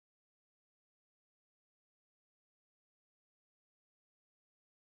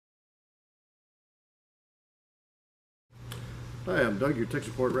Hi, I'm Doug, your tech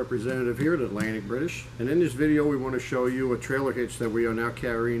support representative here at Atlantic British, and in this video we want to show you a trailer hitch that we are now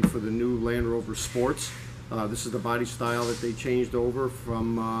carrying for the new Land Rover Sports. This is the body style that they changed over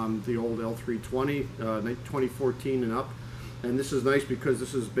from the old L320, 2014 and up. And this is nice because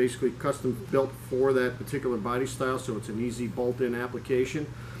this is basically custom built for that particular body style, so it's an easy bolt-in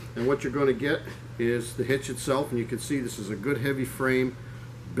application. And what you're going to get is the hitch itself, and you can see this is a good heavy frame,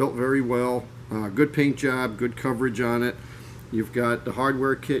 built very well, good paint job, good coverage on it. You've got the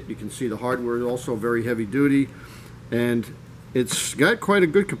hardware kit. You can see the hardware is also very heavy duty, and it's got quite a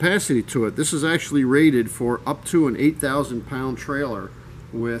good capacity to it. This is actually rated for up to an 8,000 pound trailer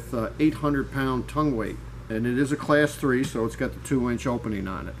with 800 pound tongue weight, and it is a class 3, so it's got the 2-inch opening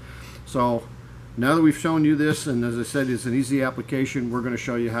on it. So now that we've shown you this, and as I said, it's an easy application, we're going to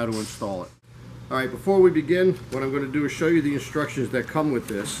show you how to install it. Alright, before we begin, what I'm going to do is show you the instructions that come with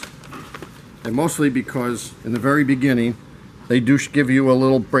this, and mostly because in the very beginning they do give you a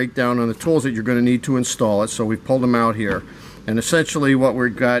little breakdown on the tools that you're going to need to install it, so we've pulled them out here. And essentially what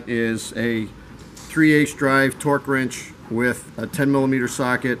we've got is a 3/8 drive torque wrench with a 10mm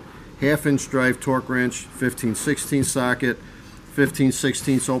socket, 1/2-inch drive torque wrench, 15/16 socket,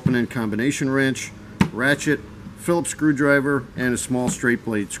 15/16 open-end combination wrench, ratchet, Phillips screwdriver, and a small straight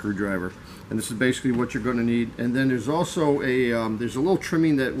blade screwdriver. And this is basically what you're going to need. And then there's also a little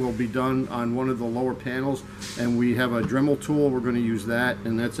trimming that will be done on one of the lower panels, and we have a Dremel tool. We're going to use that,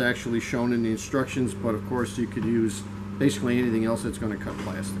 and that's actually shown in the instructions, but of course you could use basically anything else that's going to cut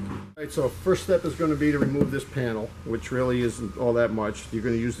plastic. Alright, so first step is going to be to remove this panel, which really isn't all that much. You're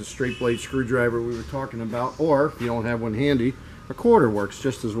going to use the straight blade screwdriver we were talking about, or if you don't have one handy, a quarter works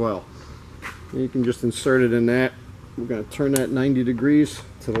just as well. And you can just insert it in that. We're going to turn that 90 degrees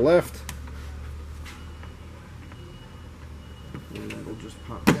to the left. And that'll just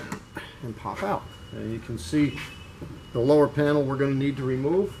pop down and pop out. And you can see the lower panel we're going to need to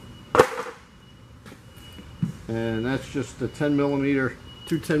remove. And that's just the 10mm,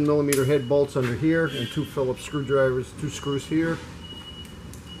 two 10mm head bolts under here, and 2 Phillips screwdrivers, 2 screws here.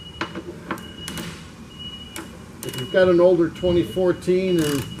 If you've got an older 2014,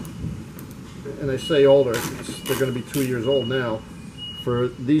 and I say older, they're going to be 2 years old now, for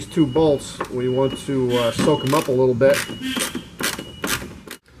these 2 bolts we want to soak them up a little bit.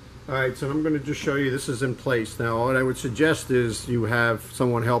 Alright, so I'm going to just show you this is in place. Now what I would suggest is you have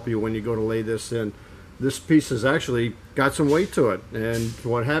someone help you when you go to lay this in. This piece has actually got some weight to it, and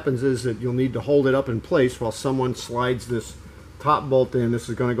what happens is that you'll need to hold it up in place while someone slides this top bolt in. This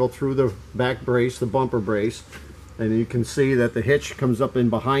is going to go through the back brace, the bumper brace, and you can see that the hitch comes up in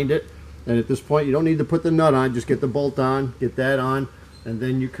behind it. And at this point you don't need to put the nut on, just get the bolt on, get that on, and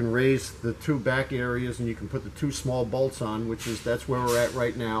then you can raise the 2 back areas and you can put the 2 small bolts on, that's where we're at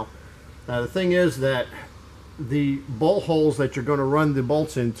right now. Now the thing is that the bolt holes that you're going to run the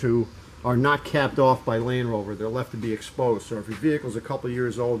bolts into are not capped off by Land Rover. They're left to be exposed. So if your vehicle's a couple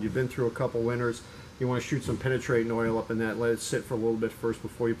years old, you've been through a couple winters, you want to shoot some penetrating oil up in that, let it sit for a little bit first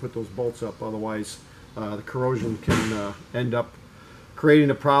before you put those bolts up. Otherwise the corrosion can end up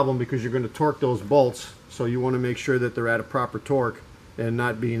creating a problem, because you're going to torque those bolts, so you want to make sure that they're at a proper torque and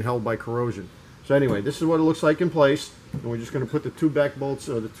not being held by corrosion. So anyway, this is what it looks like in place, and we're just going to put the 2 back bolts,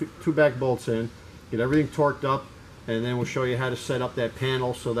 or the two back bolts in, get everything torqued up, and then we'll show you how to set up that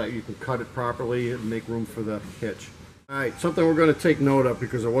panel so that you can cut it properly and make room for the hitch. Alright, something we're going to take note of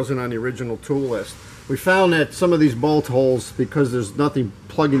because it wasn't on the original tool list. We found that some of these bolt holes, because there's nothing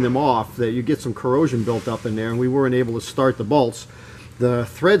plugging them off, that you get some corrosion built up in there, and we weren't able to start the bolts. The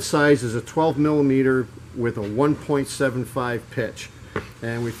thread size is a 12mm with a 1.75 pitch,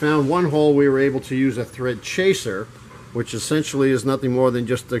 and we found one hole we were able to use a thread chaser, which essentially is nothing more than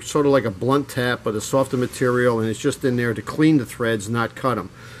just sort of like a blunt tap but a softer material, and it's just in there to clean the threads, not cut them.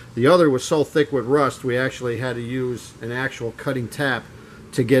 The other was so thick with rust we actually had to use an actual cutting tap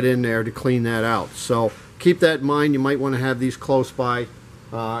to get in there to clean that out. So keep that in mind. You might want to have these close by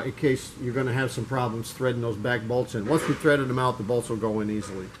in case you're going to have some problems threading those back bolts in. Once we threaded them out, the bolts will go in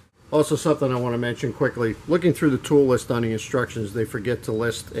easily. Also, something I want to mention quickly, looking through the tool list on the instructions, they forget to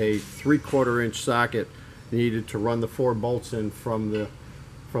list a 3/4 inch socket needed to run the 4 bolts in from the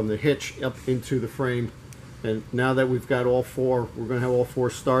hitch up into the frame. And now that we've got all 4, we're going to have all 4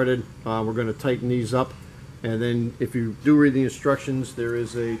 started. We're going to tighten these up, and then if you do read the instructions, there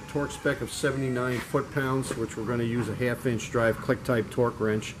is a torque spec of 79 foot-pounds, which we're going to use a 1/2-inch drive click type torque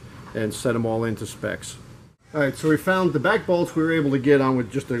wrench and set them all into specs. Alright, so we found the back bolts we were able to get on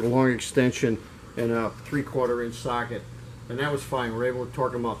with just a long extension and a 3/4 inch socket, and that was fine. We're able to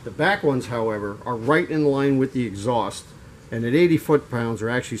torque them up. The back ones, however, are right in line with the exhaust, and at 80 foot-pounds, or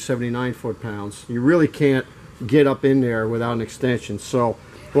actually 79 foot-pounds, you really can't get up in there without an extension. So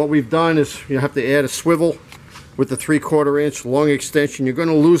what we've done is you have to add a swivel with the 3/4 inch long extension. You're going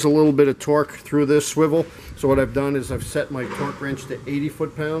to lose a little bit of torque through this swivel. So what I've done is I've set my torque wrench to 80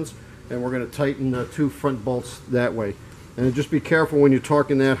 foot-pounds, and we're going to tighten the 2 front bolts that way. And just be careful when you're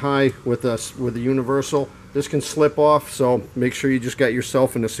torquing that high with the universal. This can slip off, so make sure you just got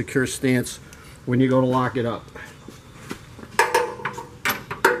yourself in a secure stance when you go to lock it up.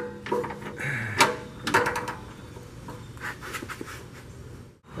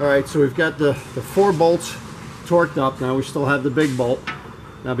 Alright, so we've got the 4 bolts torqued up. Now we still have the big bolt.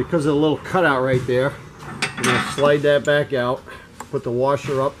 Now because of the little cutout right there, I'm going to slide that back out, put the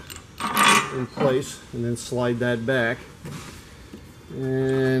washer up in place, and then slide that back.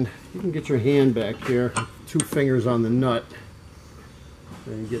 And you can get your hand back here, 2 fingers on the nut,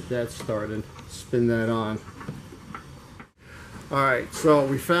 and get that started. Spin that on. Alright, so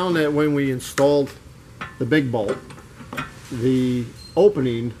we found that when we installed the big bolt, the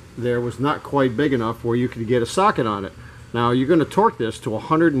opening there was not quite big enough where you could get a socket on it. Now you're going to torque this to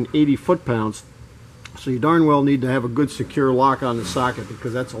 180 foot-pounds, so you darn well need to have a good secure lock on the socket,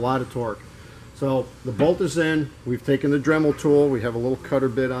 because that's a lot of torque. So the bolt is in. We've taken the Dremel tool. We have a little cutter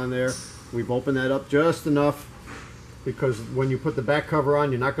bit on there. We've opened that up just enough, because when you put the back cover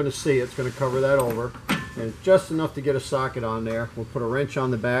on, you're not going to see it. It's going to cover that over. And just enough to get a socket on there. We'll put a wrench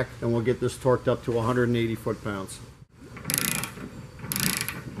on the back, and we'll get this torqued up to 180 foot-pounds.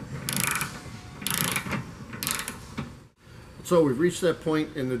 So we've reached that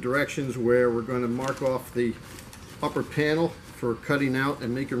point in the directions where we're going to mark off the upper panel for cutting out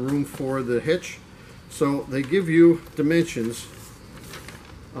and making room for the hitch. So they give you dimensions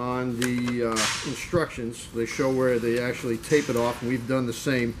on the instructions. They show where they actually tape it off, and we've done the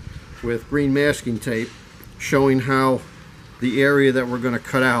same with green masking tape, showing how the area that we're going to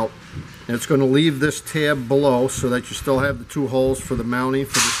cut out. And it's going to leave this tab below so that you still have the 2 holes for the mounting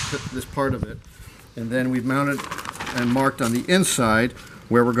for this part of it. And then we've mounted and marked on the inside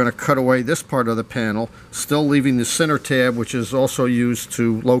where we're going to cut away this part of the panel, still leaving the center tab, which is also used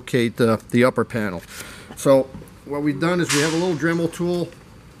to locate the upper panel. So what we've done is we have a little Dremel tool,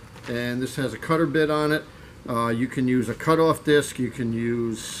 and this has a cutter bit on it. You can use a cutoff disc, you can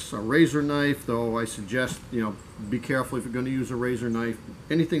use a razor knife, though I suggest, be careful if you're going to use a razor knife.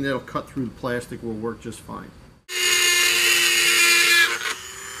 Anything that'll cut through the plastic will work just fine.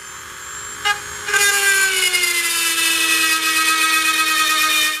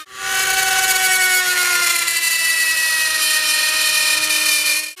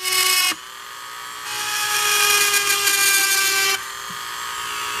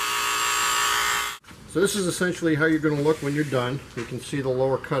 So this is essentially how you're going to look when you're done. You can see the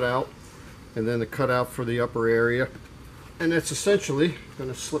lower cutout and then the cutout for the upper area. And that's essentially going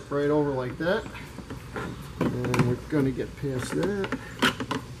to slip right over like that. And we're going to get past that. And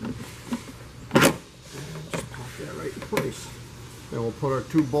just pop that right in place. Then we'll put our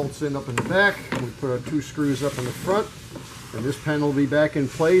 2 bolts in up in the back. And we put our 2 screws up in the front. And this panel will be back in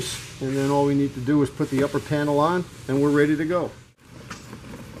place. And then all we need to do is put the upper panel on, and we're ready to go.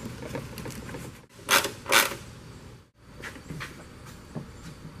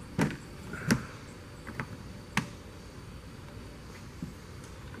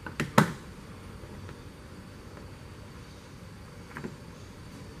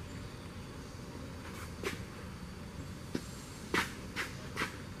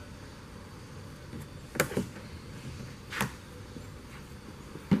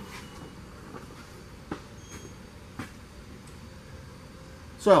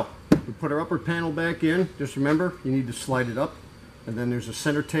 So, we put our upper panel back in. Just remember, you need to slide it up. And then there's a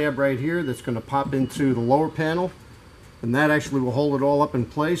center tab right here that's going to pop into the lower panel. And that actually will hold it all up in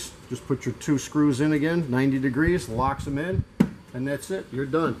place. Just put your 2 screws in again, 90 degrees, locks them in. And that's it, you're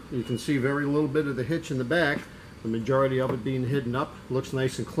done. You can see very little bit of the hitch in the back. The majority of it being hidden up. Looks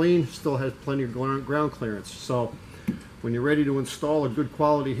nice and clean, still has plenty of ground clearance. So, when you're ready to install a good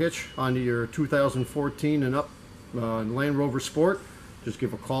quality hitch onto your 2014 and up Land Rover Sport, just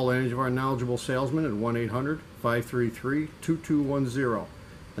give a call to any of our knowledgeable salesmen at 1-800-533-2210.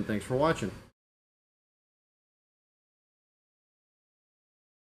 And thanks for watching.